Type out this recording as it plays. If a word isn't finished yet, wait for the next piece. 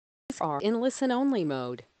are in listen-only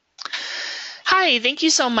mode. Hi, thank you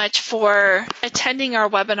so much for attending our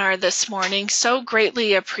webinar this morning. So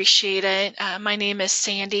greatly appreciate it. My name is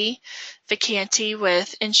Sandy Vacanti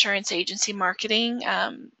with Insurance Agency Marketing.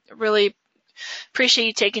 Really appreciate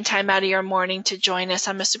you taking time out of your morning to join us.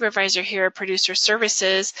 I'm a supervisor here at Producer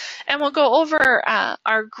Services, and we'll go over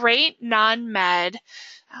our great non-med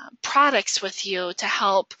products with you to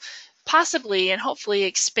help possibly and hopefully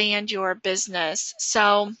expand your business.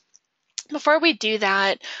 So before we do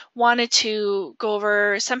that, wanted to go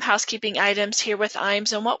over some housekeeping items here with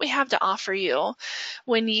IAMS and what we have to offer you.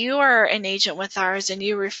 When you are an agent with ours and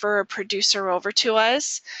you refer a producer over to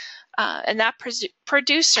us, and that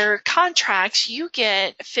producer contracts, you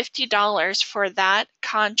get $50 for that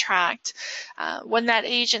contract. When that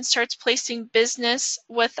agent starts placing business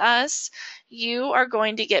with us, you are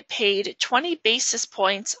going to get paid 20 basis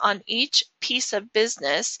points on each piece of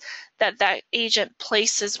business that that agent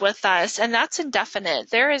places with us, and that's indefinite.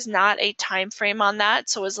 There is not a time frame on that,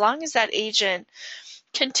 so as long as that agent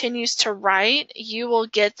continues to write, you will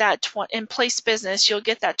get that in place business, you'll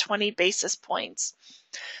get that 20 basis points.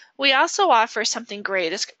 We also offer something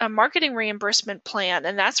great. It's a marketing reimbursement plan,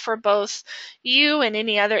 and that's for both you and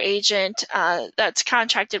any other agent that's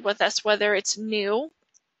contracted with us, whether it's new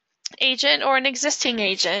agent or an existing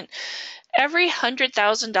agent. Every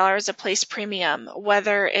 $100,000 of place premium,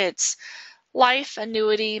 whether it's life,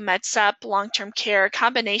 annuity, MedSup, long-term care,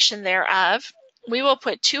 combination thereof, we will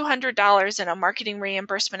put $200 in a marketing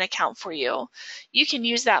reimbursement account for you. You can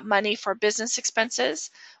use that money for business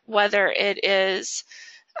expenses, whether it is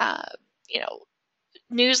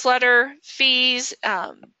newsletter fees,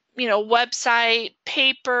 website,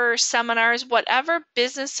 paper, seminars, whatever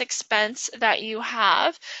business expense that you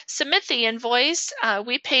have, submit the invoice.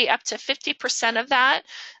 We pay up to 50% of that.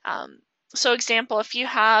 So example, if you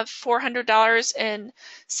have $400 in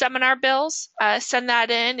seminar bills, send that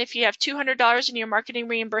in. If you have $200 in your marketing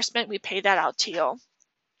reimbursement, we pay that out to you.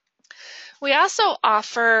 We also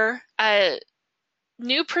offer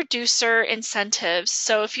new producer incentives.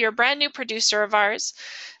 So if you're a brand new producer of ours,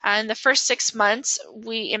 in the first 6 months,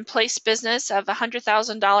 we in place business of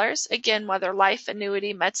 $100,000, again, whether life,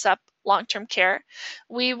 annuity, MedSup, long-term care,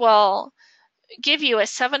 we will give you a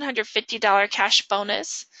 $750 cash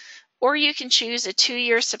bonus, or you can choose a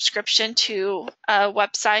 2-year subscription to a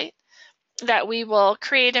website that we will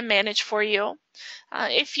create and manage for you.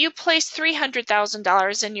 If you place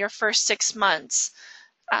 $300,000 in your first 6 months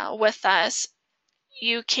with us,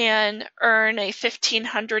 you can earn a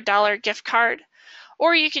 $1,500 gift card,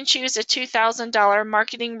 or you can choose a $2,000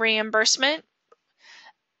 marketing reimbursement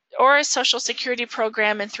or a Social Security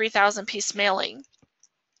program and 3,000 piece mailing.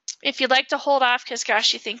 If you'd like to hold off because,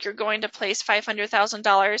 gosh, you think you're going to place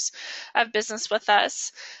 $500,000 of business with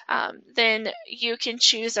us, then you can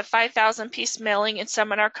choose a 5,000 piece mailing and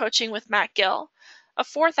seminar coaching with Matt Gill, a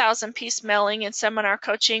 4,000 piece mailing and seminar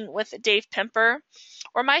coaching with Dave Pimper,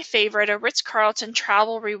 or my favorite, a Ritz-Carlton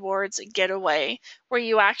Travel Rewards getaway, where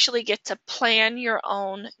you actually get to plan your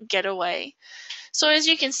own getaway. So as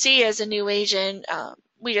you can see, as a new agent,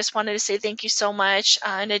 we just wanted to say thank you so much.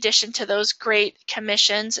 In addition to those great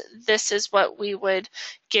commissions, this is what we would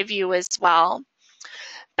give you as well.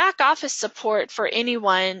 Back office support for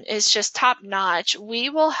anyone is just top notch. We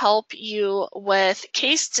will help you with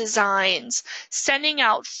case designs, sending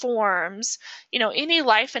out forms, any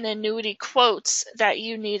life and annuity quotes that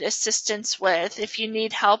you need assistance with. If you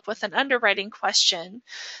need help with an underwriting question,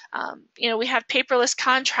 we have paperless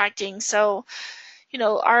contracting. So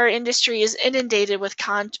our industry is inundated with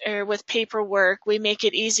paperwork. We make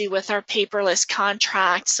it easy with our paperless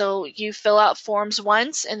contract. So you fill out forms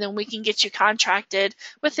once, and then we can get you contracted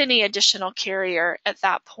with any additional carrier at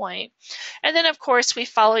that point. And then, of course, we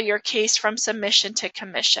follow your case from submission to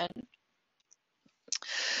commission.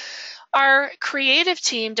 Our creative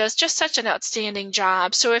team does just such an outstanding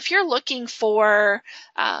job. So if you're looking for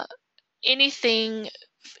anything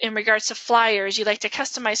in regards to flyers, you like to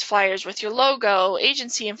customize flyers with your logo,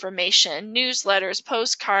 agency information, newsletters,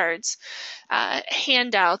 postcards,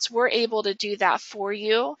 handouts, we're able to do that for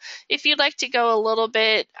you. If you'd like to go a little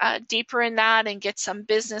bit deeper in that and get some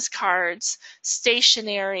business cards,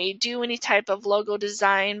 stationery, do any type of logo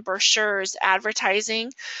design, brochures,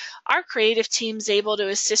 advertising, our creative team is able to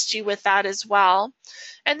assist you with that as well.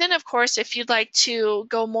 And then, of course, if you'd like to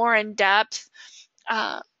go more in depth,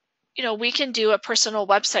 we can do a personal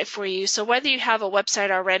website for you. So whether you have a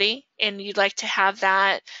website already and you'd like to have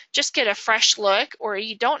that, just get a fresh look, or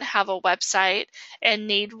you don't have a website and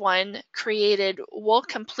need one created, we'll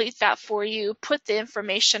complete that for you, put the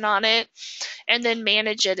information on it, and then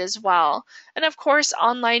manage it as well. And of course,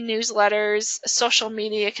 online newsletters, social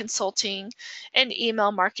media consulting, and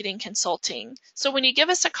email marketing consulting. So when you give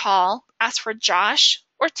us a call, ask for Josh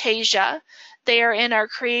or Tasia. They are in our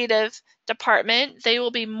creative department. They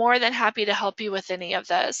will be more than happy to help you with any of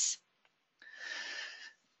this.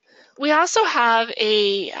 We also have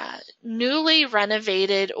a newly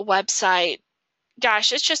renovated website.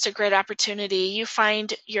 Gosh, it's just a great opportunity. You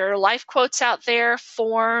find your life quotes out there,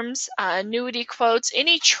 forms, annuity quotes,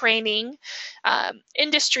 any training,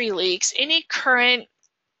 industry leaks, any current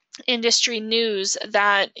industry news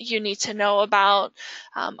that you need to know about,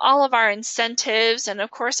 all of our incentives, and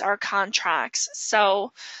of course our contracts,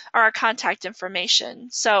 so our contact information.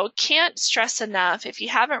 So can't stress enough, if you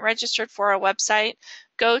haven't registered for our website,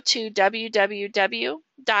 go to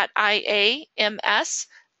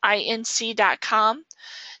www.iamsinc.com.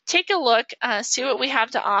 Take a look, see what we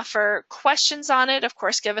have to offer. Questions on it, of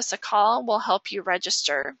course, give us a call. We'll help you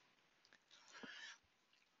register.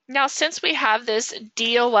 Now, since we have this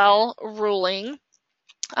DOL ruling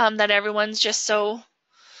that everyone's just so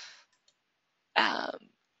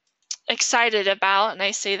excited about, and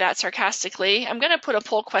I say that sarcastically, I'm going to put a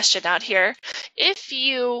poll question out here. If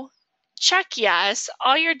you check yes,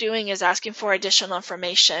 all you're doing is asking for additional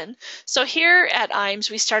information. So here at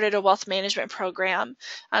IAMS, we started a wealth management program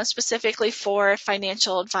specifically for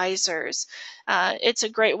financial advisors. It's a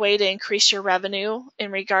great way to increase your revenue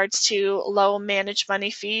in regards to low managed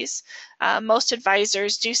money fees. Most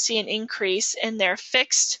advisors do see an increase in their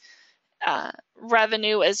fixed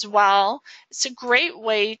revenue as well. It's a great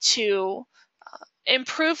way to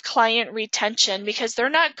improve client retention because they're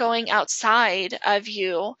not going outside of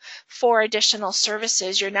you for additional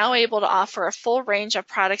services. You're now able to offer a full range of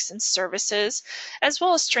products and services, as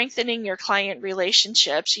well as strengthening your client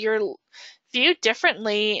relationships. You're viewed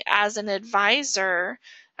differently as an advisor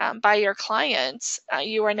by your clients.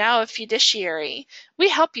 You are now a fiduciary. We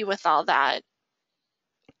help you with all that.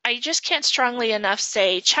 I just can't strongly enough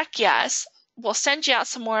say, check yes. We'll send you out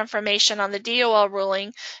some more information on the DOL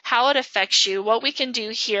ruling, how it affects you, what we can do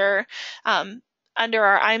here under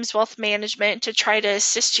our IAMS Wealth Management to try to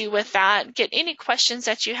assist you with that, get any questions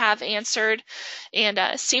that you have answered, and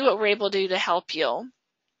see what we're able to do to help you. I'm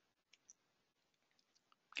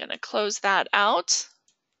going to close that out.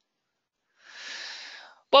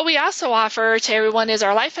 What we also offer to everyone is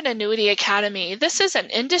our Life and Annuity Academy. This is an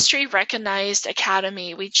industry-recognized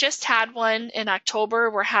academy. We just had one in October.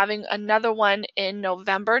 We're having another one in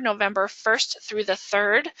November 1st through the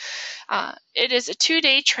 3rd. It is a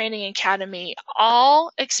 2-day training academy.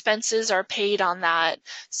 All expenses are paid on that.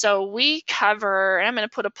 So we cover, and I'm going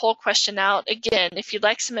to put a poll question out. Again, if you'd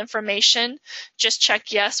like some information, just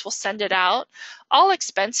check yes, we'll send it out. All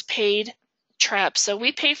expense paid trip. So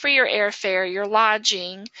we pay for your airfare, your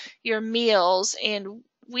lodging, your meals, and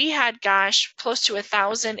we had, close to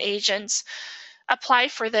 1,000 agents apply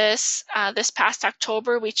for this this past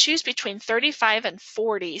October. We choose between 35 and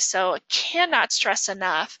 40, so I cannot stress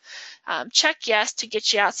enough. Check yes to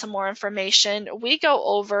get you out some more information. We go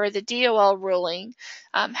over the DOL ruling,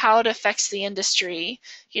 how it affects the industry.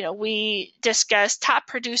 We discuss top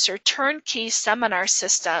producer turnkey seminar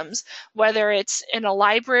systems, whether it's in a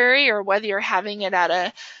library or whether you're having it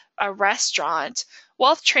at a restaurant.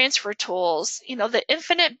 Wealth transfer tools, the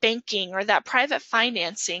infinite banking or that private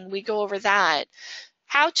financing, we go over that.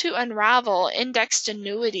 How to unravel indexed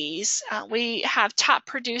annuities. We have top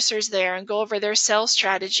producers there and go over their sales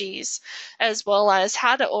strategies, as well as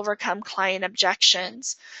how to overcome client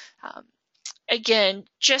objections. Again,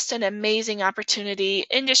 just an amazing opportunity,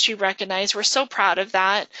 industry recognized. We're so proud of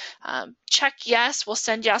that. Check yes, we'll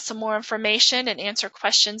send you out some more information and answer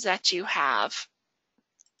questions that you have.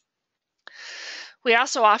 We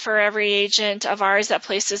also offer every agent of ours that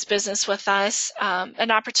places business with us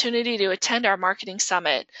an opportunity to attend our marketing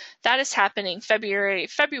summit. That is happening February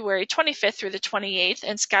 25th through the 28th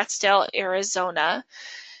in Scottsdale, Arizona.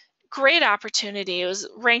 Great opportunity. It was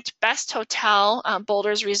ranked best hotel,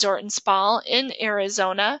 Boulders Resort and Spa in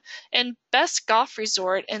Arizona, and best golf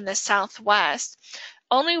resort in the Southwest.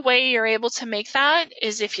 Only way you're able to make that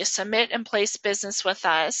is if you submit and place business with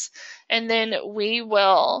us, and then we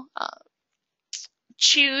will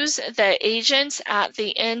choose the agents at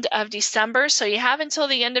the end of December. So you have until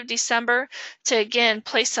the end of December to, again,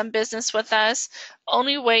 place some business with us.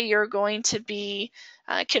 Only way you're going to be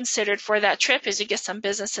considered for that trip is to get some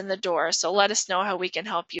business in the door. So let us know how we can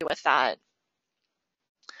help you with that.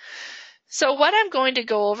 So what I'm going to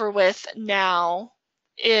go over with now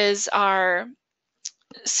is our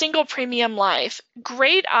single premium life.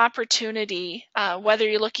 Great opportunity, whether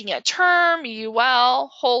you're looking at term, UL,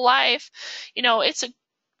 whole life. It's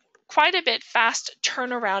quite a bit fast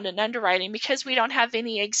turnaround in underwriting because we don't have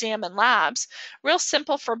any exam and labs. Real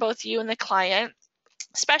simple for both you and the client,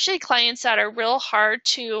 especially clients that are real hard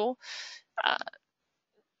to uh,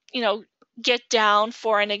 get down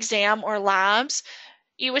for an exam or labs.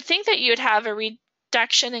 You would think that you'd have a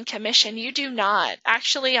reduction in commission. You do not.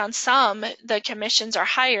 Actually, on some, the commissions are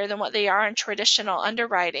higher than what they are in traditional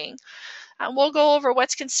underwriting. We'll go over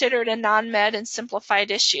what's considered a non-med and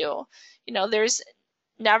simplified issue. There's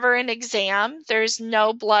never an exam, there's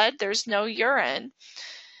no blood, there's no urine.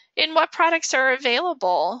 In what products are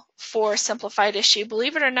available for simplified issue?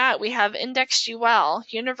 Believe it or not, we have indexed UL,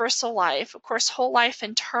 universal life, of course, whole life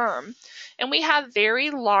and term, and we have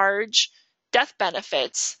very large death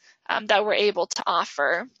benefits that we're able to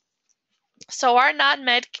offer. So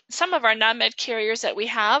some of our non-med carriers that we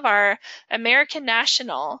have are American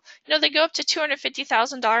National. They go up to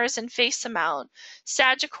 $250,000 in face amount.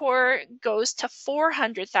 Sagicor goes to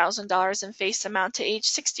 $400,000 in face amount to age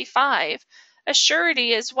 65.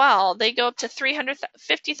 Assurity as well. They go up to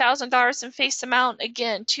 $350,000 in face amount,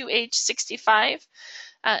 again, to age 65.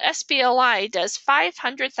 SBLI does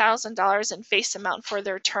 $500,000 in face amount for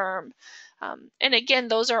their term. And again,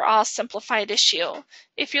 those are all simplified issue.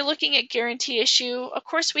 If you're looking at guarantee issue, of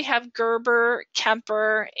course we have Gerber,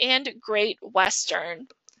 Kemper, and Great Western.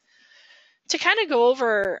 To kind of go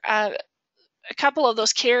over a couple of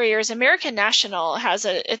those carriers, American National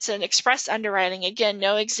it's an express underwriting. Again,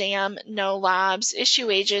 no exam, no labs. Issue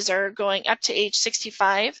ages are going up to age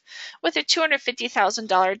 65 with a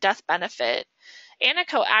 $250,000 death benefit.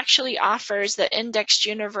 Anaco actually offers the indexed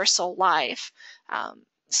universal life.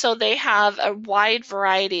 So they have a wide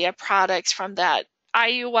variety of products from that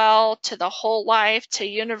IUL to the whole life to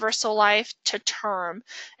universal life to term.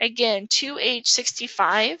 Again, to age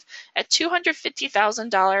 65 at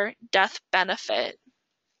 $250,000 death benefit.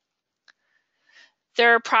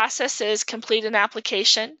 Their process is complete an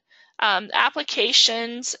application.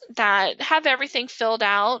 Applications that have everything filled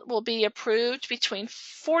out will be approved between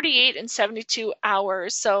 48 and 72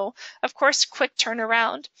 hours. So, of course, quick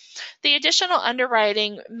turnaround. The additional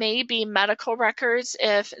underwriting may be medical records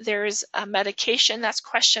if there's a medication that's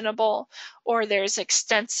questionable or there's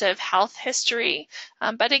extensive health history.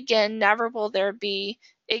 But again, never will there be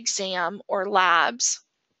exam or labs.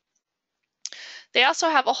 They also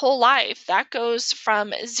have a whole life that goes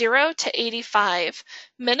from 0 to 85.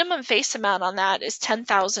 Minimum face amount on that is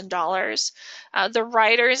 $10,000. The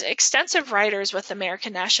riders, extensive riders with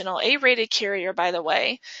American National, A-rated carrier, by the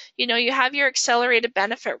way. You have your accelerated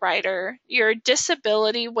benefit rider, your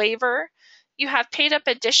disability waiver. You have paid up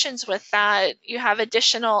additions with that. You have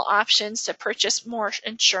additional options to purchase more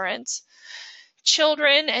insurance.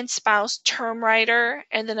 Children and spouse term rider,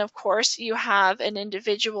 and then of course you have an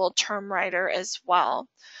individual term rider as well.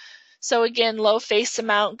 So again, low face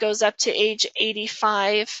amount goes up to age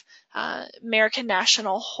 85, American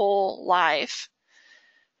National whole life.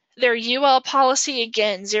 Their UL policy,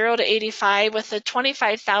 again, 0 to 85 with a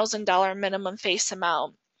 $25,000 minimum face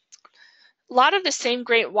amount. A lot of the same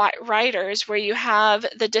great riders where you have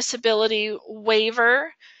the disability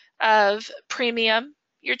waiver of premium,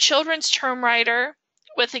 your children's term rider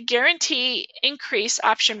with a guarantee increase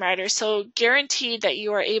option rider, so guaranteed that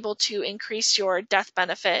you are able to increase your death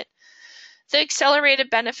benefit. The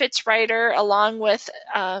accelerated benefits rider along with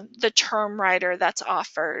the term rider that's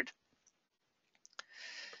offered.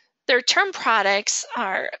 Their term products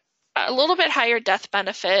are a little bit higher death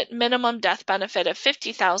benefit, minimum death benefit of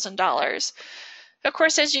 $50,000. Of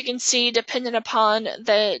course, as you can see, depending upon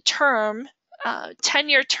the term,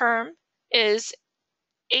 10-year term is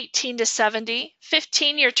 18 to 70,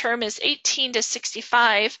 15-year term is 18 to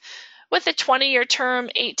 65, with a 20-year term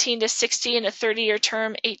 18 to 60 and a 30-year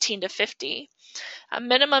term 18 to 50.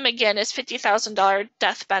 Minimum again is $50,000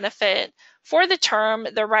 death benefit. For the term,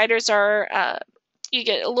 the riders are you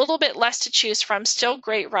get a little bit less to choose from, still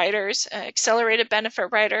great riders, accelerated benefit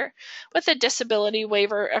rider with a disability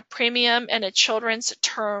waiver of premium and a children's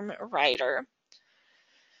term rider.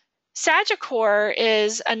 Sagicor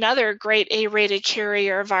is another great A-rated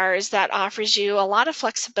carrier of ours that offers you a lot of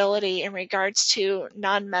flexibility in regards to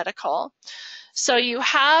non-medical. So you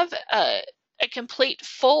have a complete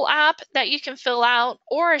full app that you can fill out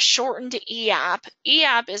or a shortened e-app.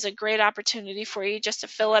 E-app is a great opportunity for you just to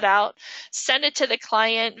fill it out, send it to the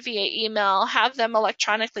client via email, have them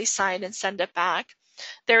electronically sign and send it back.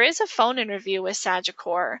 There is a phone interview with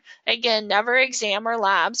Sagicor. Again, never exam or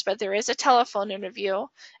labs, but there is a telephone interview,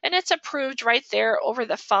 and it's approved right there over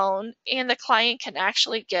the phone, and the client can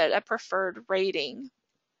actually get a preferred rating.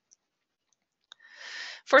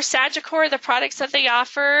 For Sagicor, the products that they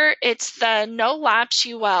offer, it's the No Lapse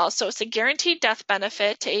UL. So it's a guaranteed death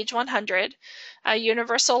benefit to age 100, a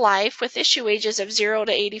universal life with issue ages of 0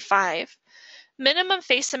 to 85. Minimum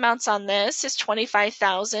face amounts on this is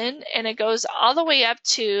 $25,000, and it goes all the way up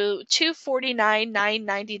to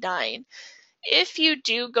 $249,999. If you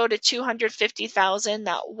do go to $250,000,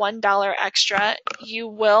 that $1 extra, you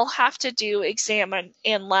will have to do exam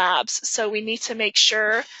and labs. So we need to make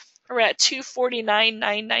sure we're at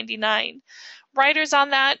 $249,999. Riders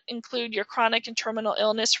on that include your chronic and terminal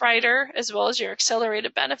illness rider, as well as your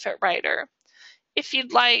accelerated benefit rider. If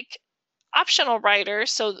you'd like optional riders,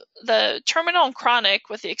 so the terminal and chronic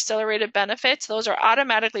with the accelerated benefits, those are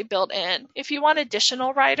automatically built in. If you want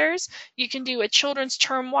additional riders, you can do a children's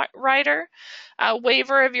term rider, a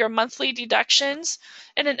waiver of your monthly deductions,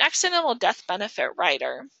 and an accidental death benefit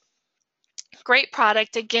rider. Great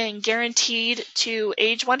product, again, guaranteed to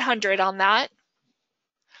age 100 on that.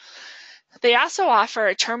 They also offer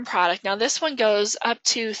a term product. Now this one goes up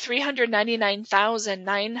to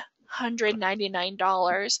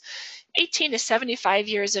 $399,999. 18 to 75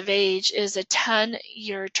 years of age is a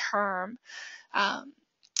 10-year term.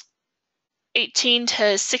 18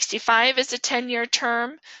 to 65 is a 10-year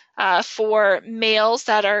term for males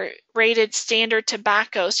that are rated standard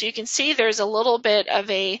tobacco. So you can see there's a little bit of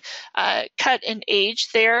a cut in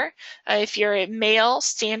age there if you're a male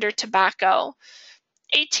standard tobacco.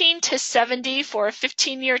 18 to 70 for a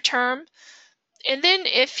 15-year term. And then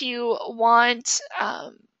if you want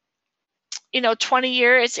 20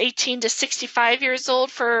 years, it's 18 to 65 years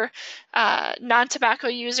old for non-tobacco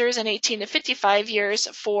users and 18 to 55 years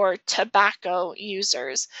for tobacco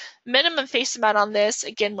users. Minimum face amount on this,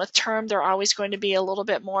 again with term, they're always going to be a little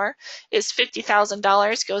bit more, is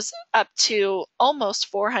 $50,000, goes up to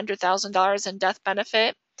almost $400,000 in death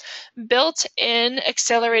benefit. Built-in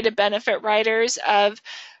accelerated benefit riders of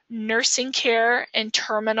nursing care and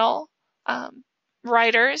terminal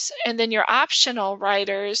riders, and then your optional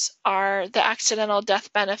riders are the accidental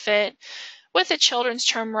death benefit with a children's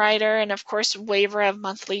term rider and of course waiver of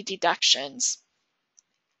monthly deductions.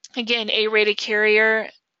 Again, A-rated carrier,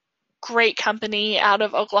 great company out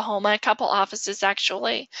of Oklahoma, a couple offices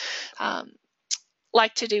actually.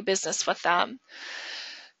 Like to do business with them.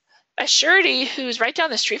 Assurity, who's right down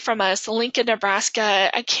the street from us, Lincoln, Nebraska,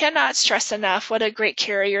 I cannot stress enough what a great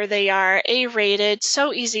carrier they are. A-rated,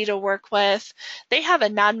 so easy to work with. They have a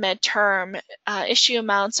non-med term. Issue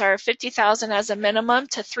amounts are $50,000 as a minimum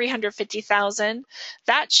to $350,000.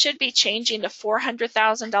 That should be changing to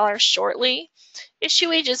 $400,000 shortly.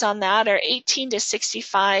 Issue ages on that are 18 to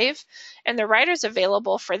 65, and the riders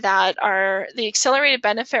available for that are the accelerated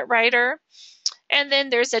benefit rider. And then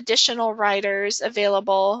there's additional riders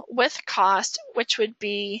available with cost, which would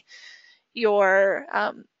be your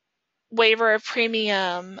waiver of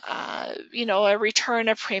premium, a return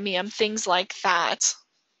of premium, things like that.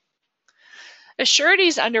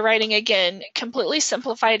 Assurity's underwriting, again, completely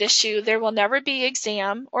simplified issue. There will never be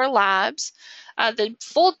exam or labs. The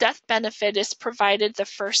full death benefit is provided the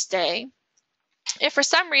first day. If for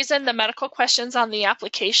some reason the medical questions on the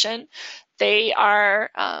application, they are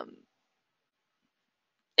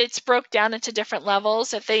it's broke down into different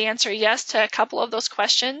levels. If they answer yes to a couple of those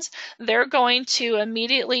questions, they're going to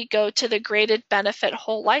immediately go to the graded benefit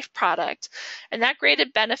whole life product. And that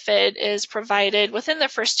graded benefit is provided within the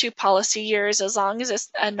first 2 policy years as long as it's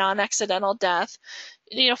a non-accidental death.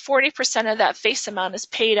 40% of that face amount is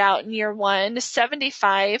paid out in year 1,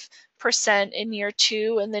 75% in year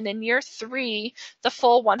 2, and then in year 3, the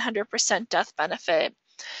full 100% death benefit.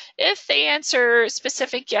 If they answer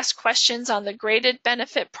specific yes questions on the graded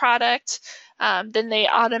benefit product, then they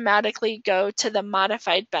automatically go to the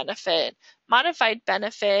modified benefit. Modified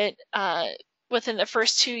benefit within the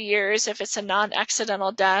first 2 years, if it's a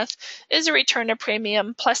non-accidental death, is a return of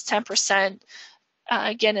premium plus 10%.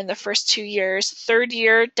 Again, in the first 2 years. 3rd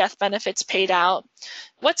year, death benefits paid out.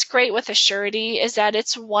 What's great with Assurity is that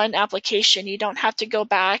it's one application. You don't have to go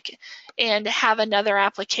back and have another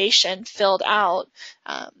application filled out.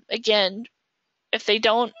 Again, if they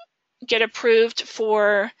don't get approved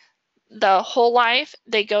for the whole life,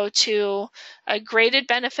 they go to a graded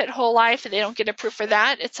benefit whole life. If they don't get approved for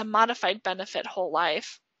that, it's a modified benefit whole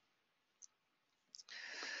life.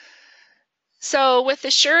 So with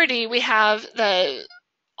Assurity, we have the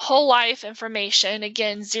Whole life information,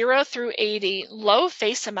 again, 0 through 80, low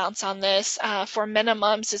face amounts on this for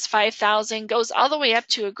minimums is $5,000, goes all the way up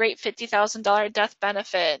to a great $50,000 death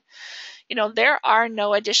benefit. You know, there are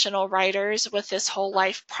no additional riders with this whole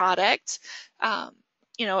life product.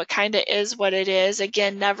 You know, it kind of is what it is.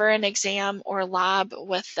 Again, never an exam or lab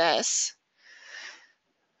with this.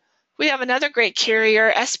 We have another great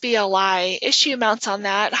carrier, SBLI. Issue amounts on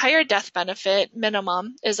that, higher death benefit,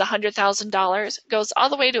 minimum is $100,000, goes all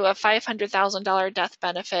the way to a $500,000 death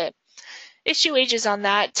benefit. Issue ages on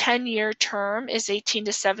that, 10-year term is 18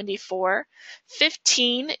 to 74,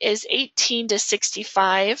 15 is 18 to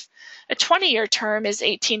 65, a 20-year term is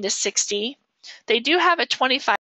 18 to 60. They do have a 25